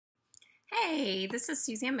Hey, this is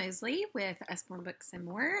Suzanne Mosley with Usborne Books and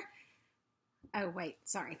More. Oh, wait,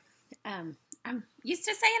 sorry. I'm used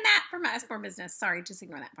to saying that for my Usborne business. Sorry, just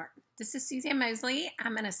ignore that part. This is Suzanne Mosley.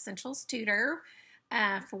 I'm an essentials tutor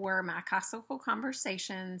for my Classical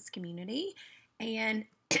Conversations community. And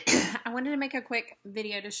I wanted to make a quick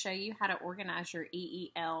video to show you how to organize your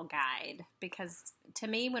EEL guide. Because to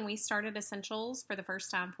me, when we started Essentials for the first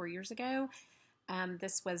time 4 years ago,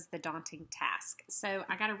 this was the daunting task. So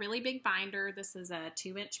I got a really big binder. This is a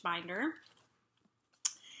 2-inch binder.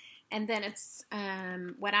 And then it's,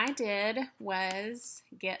 what I did was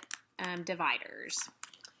get dividers.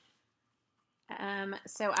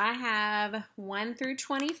 So I have 1 through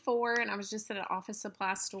 24, and I was just at an office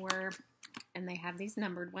supply store, and they have these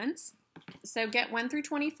numbered ones. So get 1 through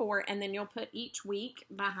 24, and then you'll put each week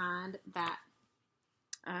behind that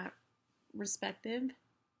respective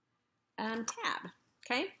tab,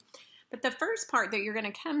 okay? But the first part that you're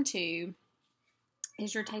going to come to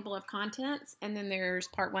is your table of contents, and then there's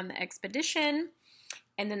part 1, the expedition,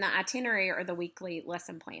 and then the itinerary or the weekly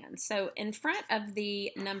lesson plan. So in front of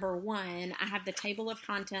the number 1, I have the table of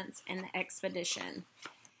contents and the expedition.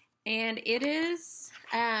 And it is,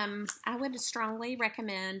 I would strongly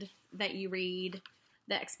recommend that you read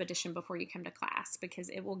the expedition before you come to class, because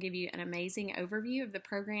it will give you an amazing overview of the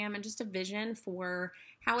program and just a vision for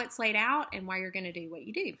how it's laid out and why you're going to do what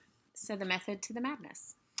you do. So the method to the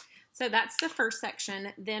madness. So that's the first section.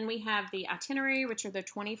 Then we have the itinerary, which are the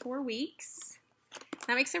 24 weeks.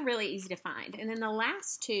 That makes it really easy to find. And then the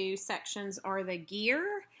last 2 sections are the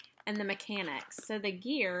gear and the mechanics. So the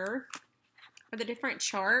gear are the different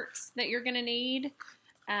charts that you're going to need,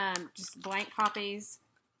 just blank copies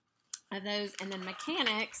of those. And then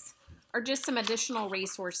mechanics are just some additional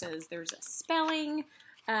resources. There's a spelling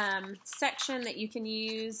section that you can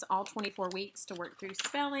use all 24 weeks to work through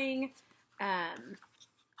spelling,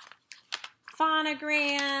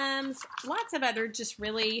 phonograms, lots of other just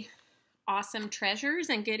really awesome treasures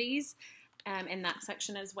and goodies in that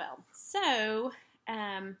section as well. So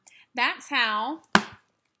that's how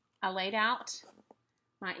I laid out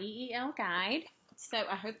my EEL guide. So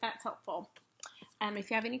I hope that's helpful.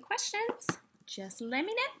 If you have any questions, just let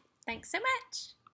me know. Thanks so much.